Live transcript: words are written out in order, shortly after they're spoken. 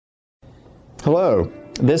Hello,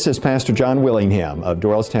 this is Pastor John Willingham of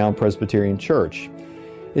Doylestown Presbyterian Church.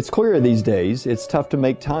 It's clear these days it's tough to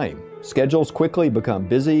make time. Schedules quickly become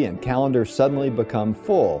busy and calendars suddenly become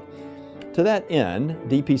full. To that end,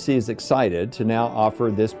 DPC is excited to now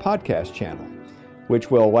offer this podcast channel,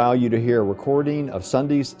 which will allow you to hear a recording of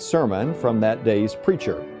Sunday's sermon from that day's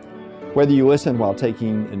preacher. Whether you listen while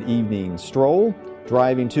taking an evening stroll,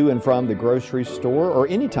 driving to and from the grocery store, or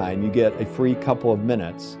anytime you get a free couple of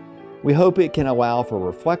minutes, we hope it can allow for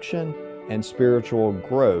reflection and spiritual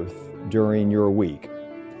growth during your week.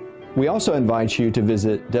 We also invite you to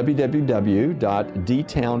visit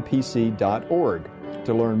www.dtownpc.org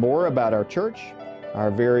to learn more about our church, our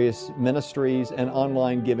various ministries, and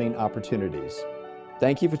online giving opportunities.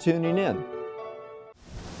 Thank you for tuning in.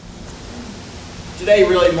 Today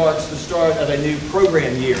really marks the start of a new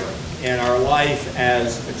program year in our life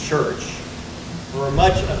as a church. For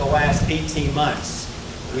much of the last 18 months,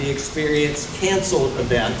 we experienced canceled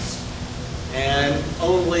events and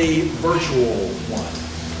only virtual ones.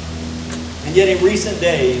 And yet in recent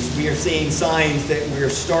days, we are seeing signs that we're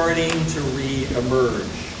starting to re-emerge.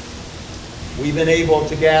 We've been able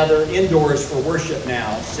to gather indoors for worship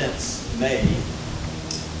now since May,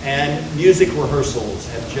 and music rehearsals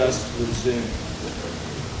have just resumed.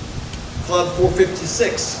 Club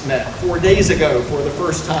 456 met 4 days ago for the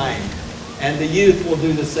first time, and the youth will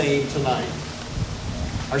do the same tonight.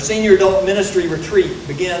 Our senior adult ministry retreat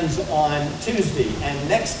begins on Tuesday, and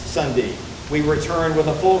next Sunday we return with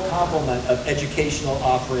a full complement of educational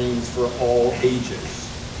offerings for all ages.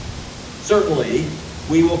 Certainly,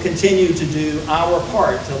 we will continue to do our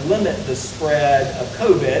part to limit the spread of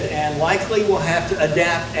COVID, and likely will have to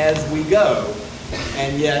adapt as we go.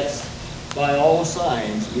 And yet, by all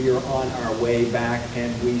signs, we are on our way back,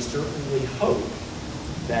 and we certainly hope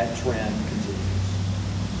that trend continues.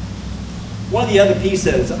 One of the other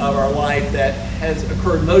pieces of our life that has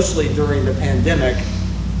occurred mostly during the pandemic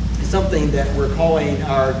is something that we're calling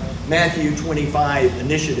our Matthew 25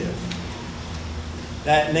 initiative.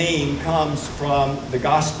 That name comes from the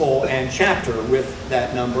gospel and chapter with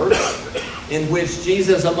that number, in which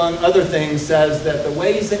Jesus, among other things, says that the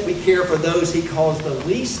ways that we care for those he calls the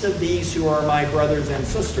least of these who are my brothers and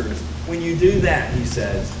sisters, when you do that, he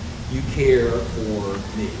says, you care for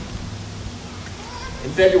me. In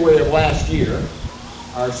February of last year,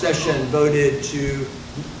 our session voted to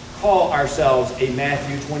call ourselves a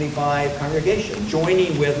Matthew 25 congregation,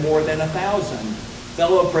 joining with more than 1,000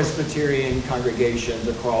 fellow Presbyterian congregations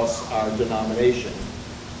across our denomination.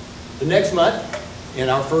 The next month, in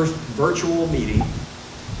our first virtual meeting,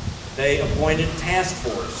 they appointed a task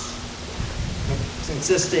force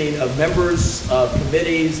consisting of members of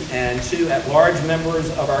committees and 2 at-large members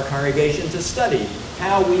of our congregation to study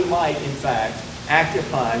how we might, in fact, act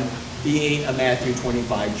upon being a Matthew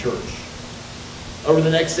 25 church. Over the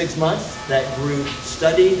next 6 months, that group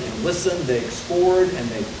studied and listened, they explored and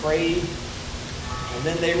they prayed, and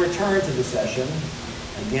then they returned to the session,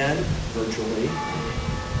 again virtually,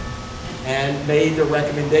 and made the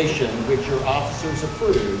recommendation, which your officers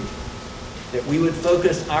approved, that we would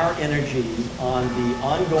focus our energy on the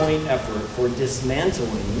ongoing effort for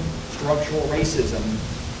dismantling structural racism,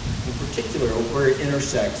 in particular where it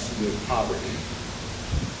intersects with poverty.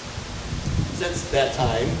 Since that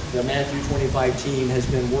time, the Matthew 25 team has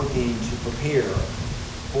been working to prepare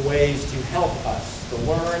for ways to help us to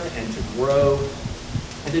learn and to grow,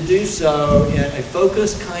 and to do so in a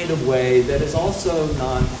focused kind of way that is also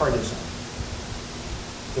nonpartisan.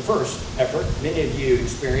 The first effort many of you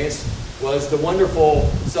experienced was the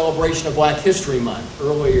wonderful celebration of Black History Month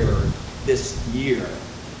earlier this year.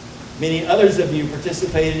 Many others of you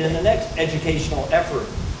participated in the next educational effort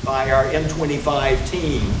by our M25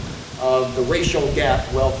 team of the racial gap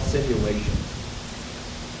wealth simulation.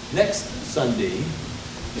 Next Sunday,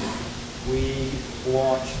 we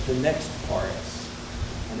launch the next part,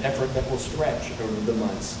 an effort that will stretch over the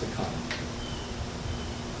months to come.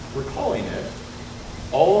 We're calling it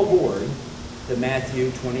All Aboard the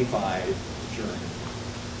Matthew 25 Journey.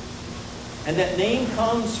 And that name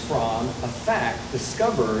comes from a fact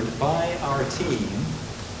discovered by our team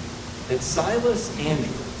that Silas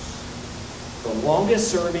Andrews, the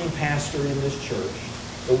longest-serving pastor in this church,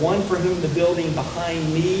 the one for whom the building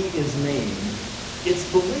behind me is named, it's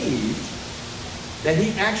believed that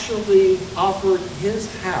he actually offered his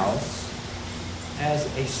house as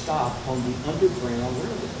a stop on the Underground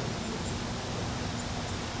Railroad.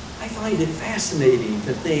 I find it fascinating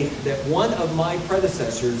to think that one of my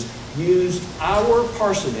predecessors used our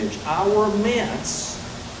parsonage, our manse,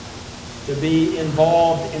 to be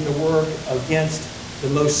involved in the work against the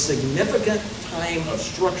most significant time of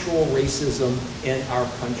structural racism in our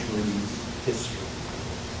country's history.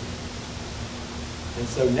 And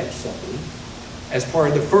so next Sunday, as part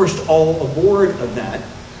of the first all aboard of that,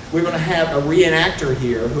 we're going to have a reenactor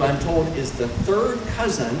here who I'm told is the third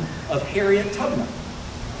cousin of Harriet Tubman,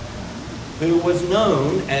 who was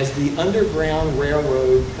known as the Underground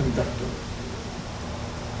Railroad conductor.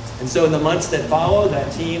 And so in the months that follow,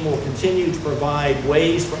 that team will continue to provide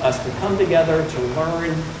ways for us to come together, to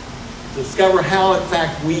learn, to discover how, in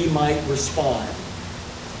fact, we might respond.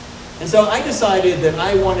 And so I decided that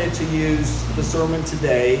I wanted to use the sermon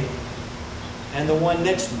today and the one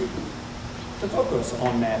next week to focus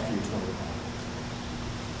on Matthew 25.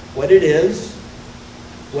 What it is,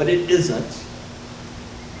 what it isn't,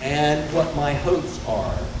 and what my hopes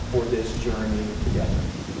are for this journey together.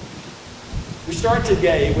 We start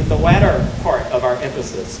today with the latter part of our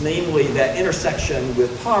emphasis, namely that intersection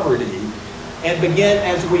with poverty, and begin,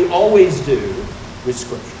 as we always do, with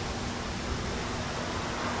Scripture.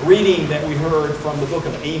 The reading that we heard from the book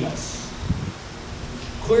of Amos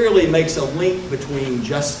clearly makes a link between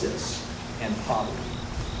justice and poverty.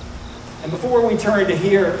 And before we turn to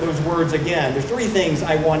hear those words again, there's three things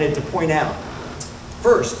I wanted to point out.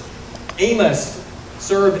 First, Amos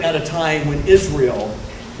served at a time when Israel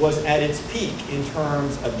was at its peak in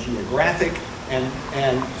terms of geographic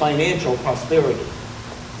and financial prosperity.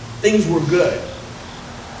 Things were good,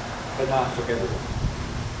 but not for everyone.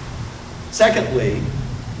 Secondly,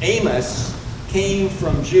 Amos came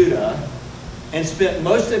from Judah and spent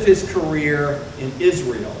most of his career in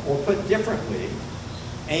Israel. Or put differently,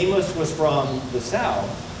 Amos was from the south,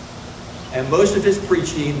 and most of his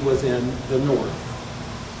preaching was in the north,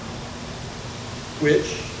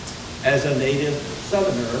 which, as a native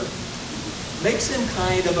southerner, makes him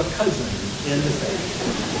kind of a cousin in the faith.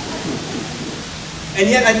 And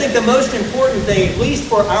yet, I think the most important thing, at least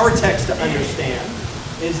for our text to understand,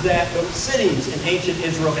 is that the cities in ancient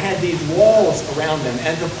Israel had these walls around them,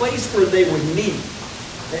 and the place where they would meet,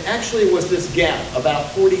 there actually was this gap,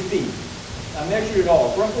 about 40 feet. I measured it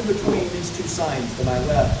all, roughly between these two signs to my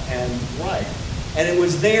left and right. And it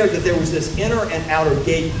was there that there was this inner and outer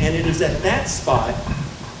gate, and it is at that spot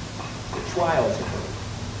that trials occurred.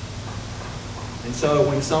 And so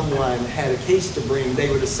when someone had a case to bring, they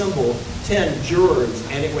would assemble 10 jurors,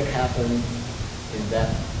 and it would happen in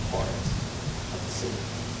that part of the city.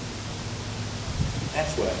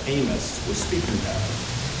 That's what Amos was speaking about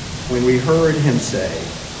when we heard him say,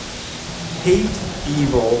 "Hate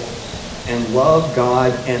evil and love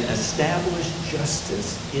God and establish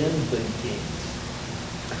justice in the gate."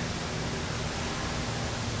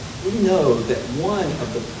 We know that one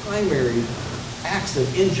of the primary acts of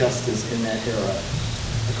injustice in that era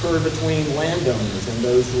occurred between landowners and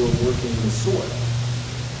those who were working the soil.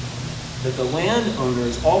 That the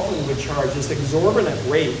landowners often would charge this exorbitant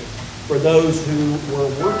rate for those who were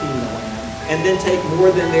working the land and then take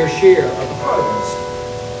more than their share of the harvest.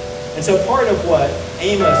 And so part of what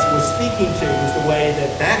Amos was speaking to was the way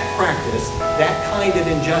that that practice, that kind of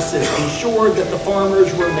injustice, ensured that the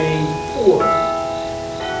farmers remained poor.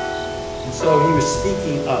 And so he was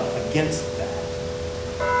speaking up against that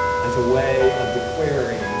as a way of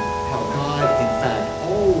declaring how God, in fact,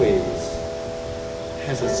 always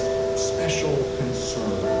has a special concern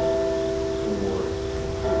for the poor.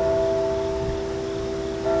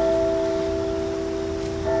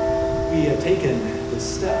 We have taken this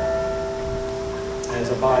step as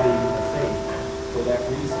a body of faith for that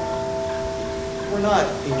reason. We're not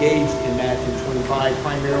engaged in Matthew 25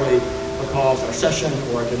 primarily because our session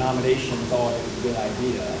or our denomination thought it was a good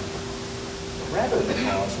idea, but rather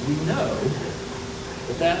because we know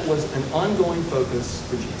that that was an ongoing focus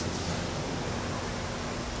for Jesus.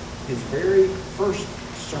 His very first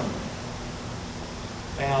sermon,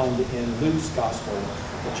 found in Luke's Gospel,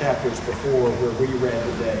 the chapters before where we read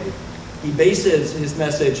today, he bases his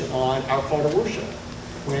message on our call to worship,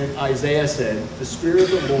 when Isaiah said, "The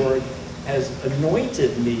Spirit of the Lord has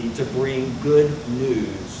anointed me to bring good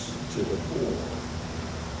news to the poor."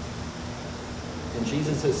 And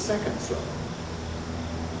Jesus' second sermon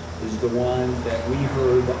is the one that we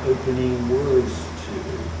heard the opening words to,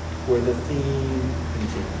 where the theme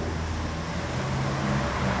continues.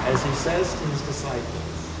 As he says to his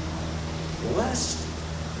disciples, "Blessed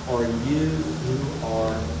are you who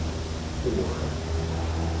are poor,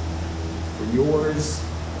 for yours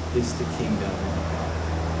is the kingdom of God."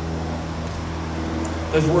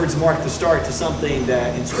 Those words mark the start to something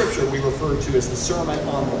that in Scripture we refer to as the Sermon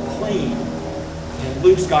on the Plain. In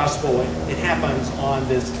Luke's Gospel, it happens on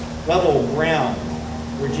this level ground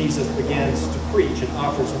where Jesus begins to preach and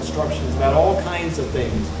offers instructions about all kinds of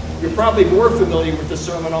things. You're probably more familiar with the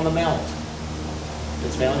Sermon on the Mount.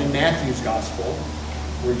 It's found in Matthew's Gospel.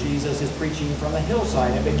 where Jesus is preaching from a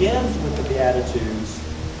hillside. It begins with the Beatitudes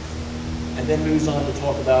and then moves on to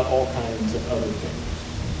talk about all kinds of other things.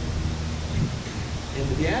 In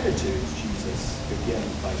the Beatitudes, Jesus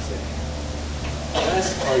begins by saying,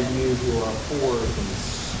 "Blessed are you who are poor in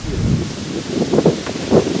spirit."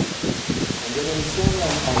 And then in the Sermon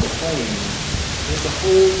on the Plain, there's a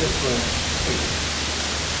whole different take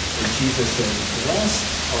where Jesus says, "Blessed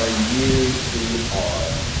are you who are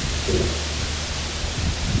poor."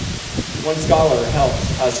 One scholar helps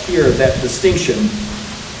us hear that distinction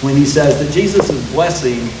when he says that Jesus'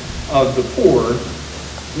 blessing of the poor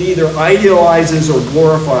neither idealizes or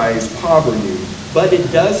glorifies poverty, but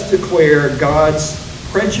it does declare God's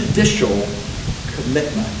prejudicial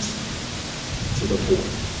commitment to the poor.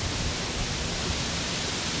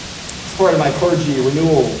 As part of my clergy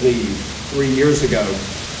renewal leave 3 years ago,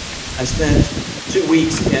 I spent 2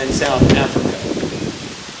 weeks in South Africa.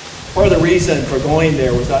 Part of the reason for going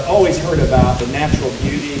there was I'd always heard about the natural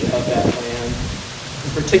beauty of that land,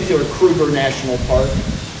 in particular Kruger National Park,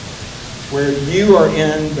 where you are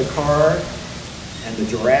in the car and the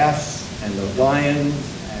giraffes and the lions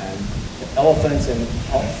and the elephants and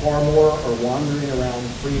far more are wandering around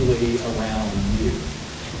freely around you.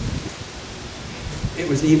 It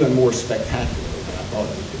was even more spectacular than I thought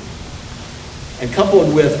it would be. And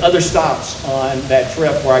coupled with other stops on that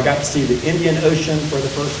trip where I got to see the Indian Ocean for the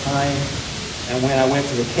first time, and when I went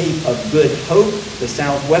to the Cape of Good Hope, the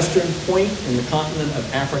southwestern point in the continent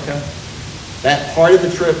of Africa, that part of the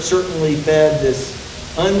trip certainly fed this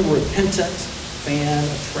unrepentant fan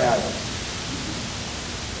of travel.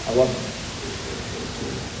 I love it.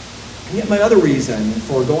 And yet my other reason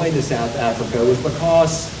for going to South Africa was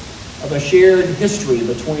because of a shared history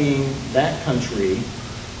between that country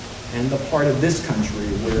and the part of this country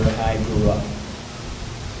where I grew up.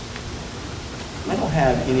 I don't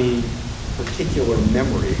have any particular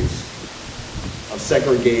memories of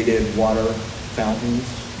segregated water fountains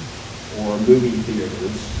or movie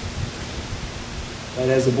theaters. But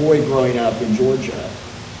as a boy growing up in Georgia,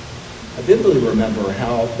 I vividly remember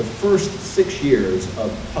how the first 6 years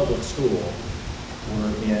of public school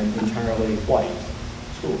were in entirely white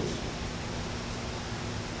schools.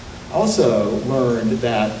 I also learned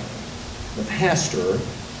that the pastor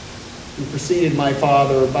who preceded my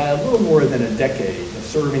father by a little more than a decade of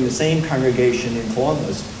serving the same congregation in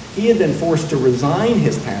Columbus, he had been forced to resign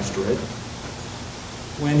his pastorate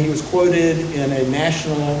when he was quoted in a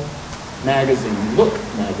national magazine, Look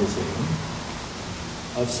magazine,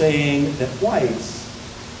 of saying that whites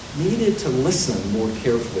needed to listen more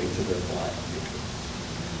carefully to their black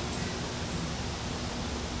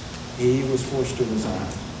neighbors. He was forced to resign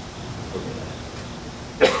over that.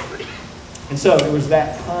 And so it was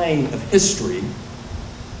that kind of history,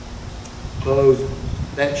 both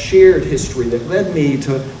that shared history, that led me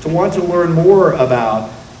to want to learn more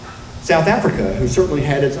about South Africa, who certainly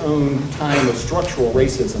had its own time of structural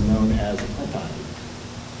racism known as apartheid.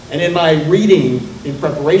 And in my reading in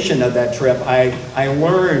preparation of that trip, I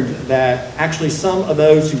learned that actually some of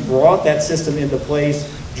those who brought that system into place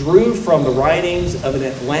drew from the writings of an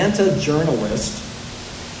Atlanta journalist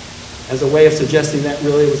as a way of suggesting that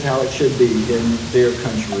really was how it should be in their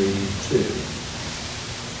country too.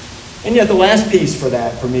 And yet the last piece for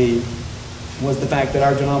that, for me, was the fact that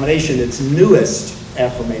our denomination, its newest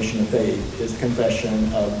affirmation of faith, is the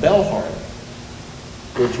Confession of Belhar,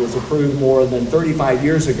 which was approved more than 35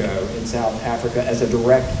 years ago in South Africa as a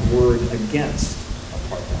direct word against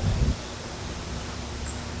apartheid.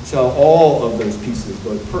 So all of those pieces,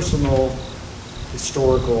 both personal,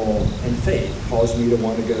 historical, and faith, caused me to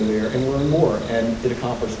want to go there and learn more, and it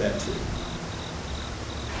accomplished that too.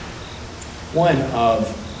 One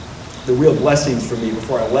of the real blessings for me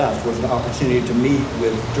before I left was an opportunity to meet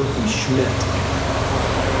with Dirkie Schmidt.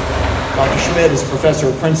 Dr. Schmidt is a professor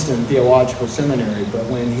at Princeton Theological Seminary, but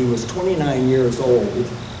when he was 29 years old,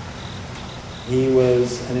 he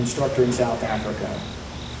was an instructor in South Africa,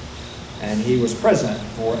 and he was present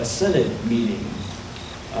for a synod meeting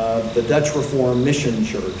of the Dutch Reformed Mission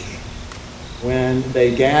Church when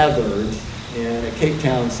they gathered in a Cape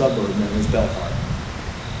Town suburb known as Belhar.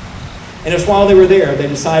 And it's while they were there, they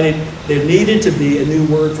decided there needed to be a new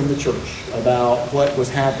word from the church about what was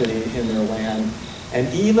happening in their land. And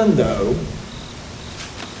even though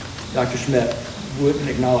Dr. Schmidt wouldn't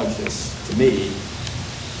acknowledge this to me,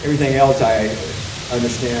 everything else I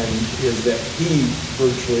understand is that he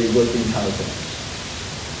virtually wrote the entire thing.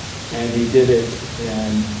 And he did it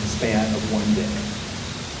in the span of one day.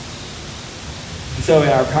 And so in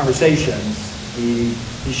our conversations, he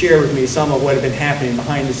shared with me some of what had been happening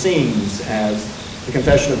behind the scenes as the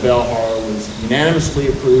Confession of Belhar was unanimously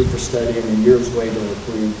approved for study and then years later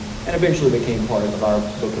approved and eventually became part of our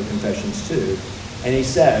Book of Confessions too. And he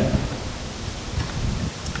said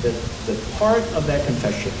that the part of that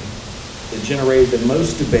confession that generated the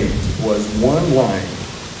most debate was one line.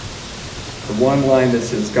 The one line that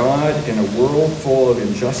says, God, in a world full of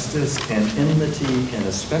injustice and enmity in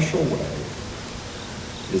a special way,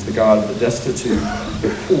 is the God of the destitute, the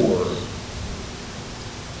poor,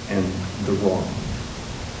 and the wrong.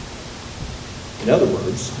 In other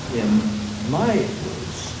words, in my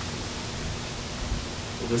words,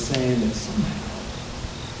 we're saying that somehow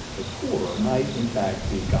the poor might in fact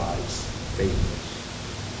be God's favorite.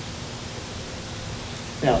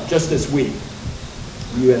 Now, just this week,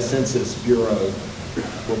 the U.S. Census Bureau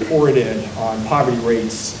reported on poverty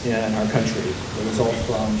rates in our country, the results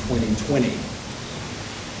from 2020.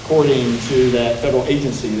 According to that federal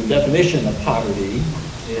agency, the definition of poverty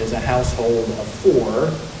is a household of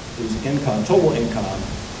four whose income, total income,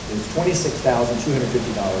 is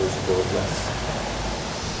 $26,250 or less.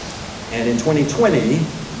 And in 2020,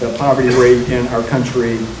 the poverty rate in our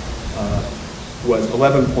country was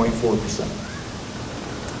 11.4%.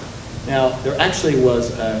 Now, there actually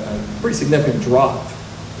was a pretty significant drop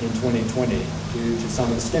in 2020 due to some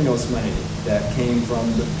of the stimulus money that came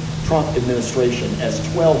from the Trump administration as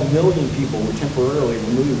 12 million people were temporarily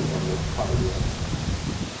removed from the poverty rate,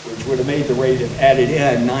 which would have made the rate, if added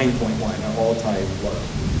in, 9.1, an all-time low.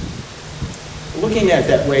 Looking at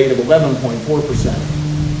that rate of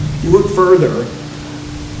 11.4%, you look further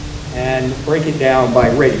and break it down by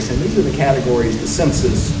race, and these are the categories the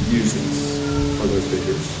census uses for those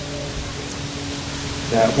figures.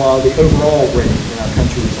 That while the overall rate in our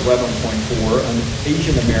country is 11.4, on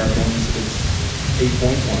Asian Americans it's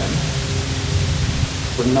 8.1.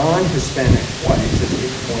 For non-Hispanic whites, it's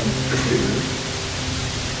 8.2.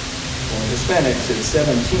 For Hispanics, it's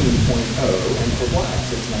 17.0, and for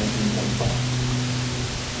blacks, it's 19.5.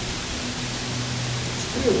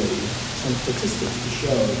 It's clearly some statistics to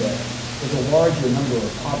show that there's a larger number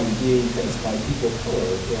of poverty being faced by people of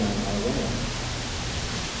color in our land.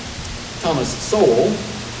 Thomas Sowell,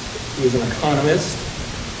 who is an economist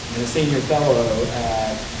and a senior fellow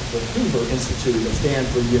at the Hoover Institute of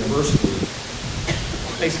Stanford University,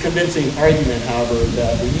 makes a convincing argument, however,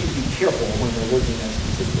 that we need to be careful when we're looking at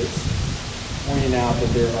statistics, pointing out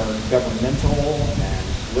that there are governmental and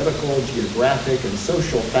political, geographic, and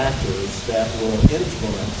social factors that will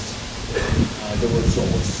influence the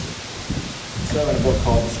results. So in a book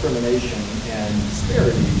called Discrimination and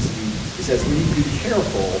Disparities, he says we need to be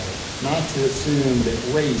careful not to assume that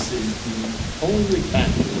race is the only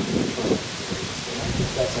factor that can determine race. And I think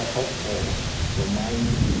that's a helpful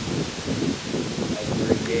reminder as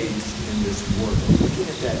we're engaged in this work of looking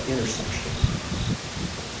at that intersection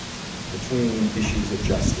between issues of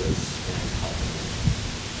justice and poverty.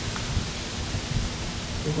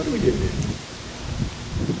 So what do we do?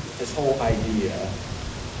 This whole idea,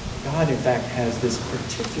 God in fact has this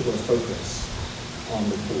particular focus on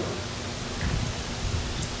the poor.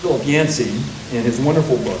 Philip Yancey, in his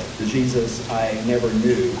wonderful book, The Jesus I Never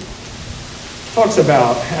Knew, talks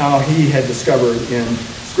about how he had discovered in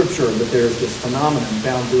Scripture that there's this phenomenon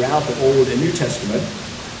found throughout the Old and New Testament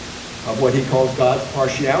of what he calls God's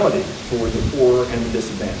partiality toward the poor and the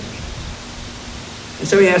disadvantaged. And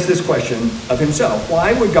so he asked this question of himself: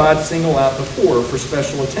 why would God single out the poor for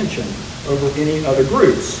special attention over any other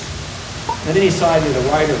groups? And then he cited a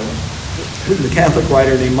writer, the Catholic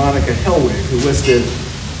writer named Monica Helwig, who listed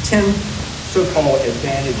 10 so-called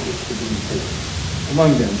advantages to being poor.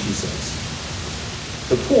 Among them, she says,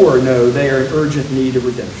 the poor know they are in urgent need of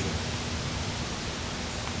redemption.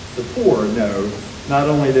 The poor know not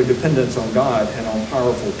only their dependence on God and on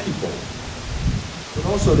powerful people, but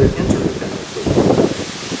also their interdependence with God.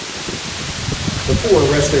 The poor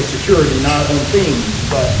rest their security not on things,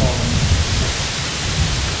 but on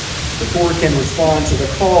the poor can respond to the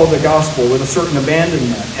call of the gospel with a certain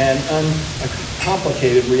abandonment and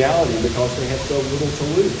uncomplicated reality because they have so little to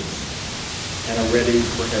lose and are ready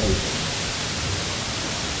for everything.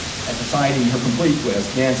 After citing her complete list,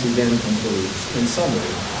 Yancey then concludes, in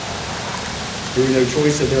summary, through no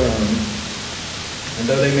choice of their own, and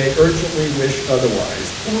though they may urgently wish otherwise,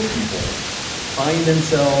 poor people find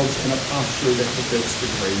themselves in a posture that befits the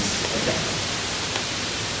grace of God.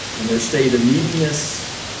 In their state of neediness,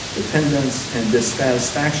 dependence, and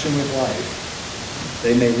dissatisfaction with life,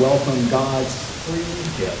 they may welcome God's free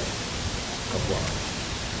gift of love.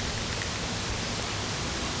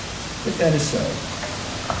 If that is so,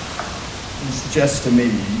 it suggests to me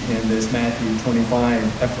in this Matthew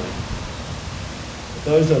 25 effort that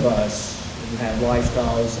those of us who have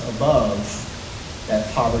lifestyles above that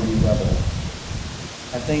poverty level,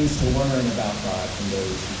 have things to learn about God from those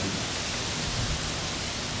who do.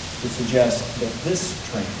 Would suggest that this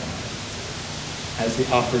train line has the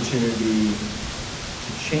opportunity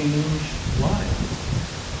to change lives,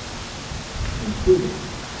 including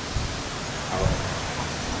our own.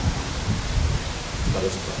 Let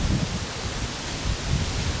us pray.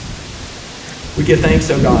 We give thanks,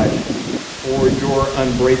 O God, for your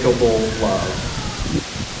unbreakable love,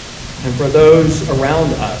 and for those around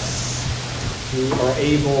us who are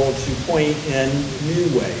able to point in new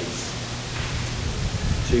ways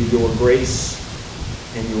to your grace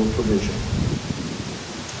and your provision.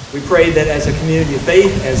 We pray that as a community of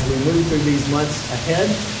faith, as we move through these months ahead,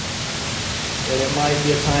 that it might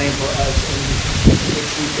be a time for us in which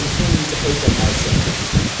we continue to open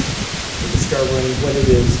ourselves to discovering what it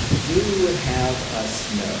is you would have us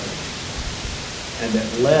know, and that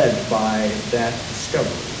led by that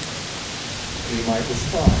discovery, we might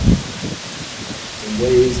respond in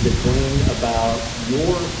ways that bring about your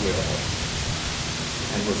will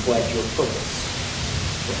and reflect your purpose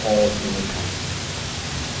for all humankind.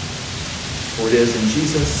 For it is in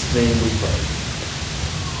Jesus' name we pray.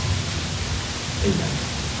 Amen.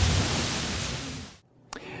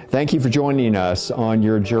 Thank you for joining us on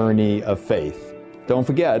your journey of faith. Don't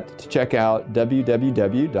forget to check out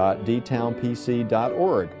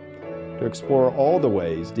www.dtownpc.org to explore all the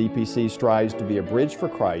ways DPC strives to be a bridge for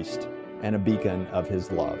Christ and a beacon of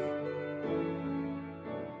His love.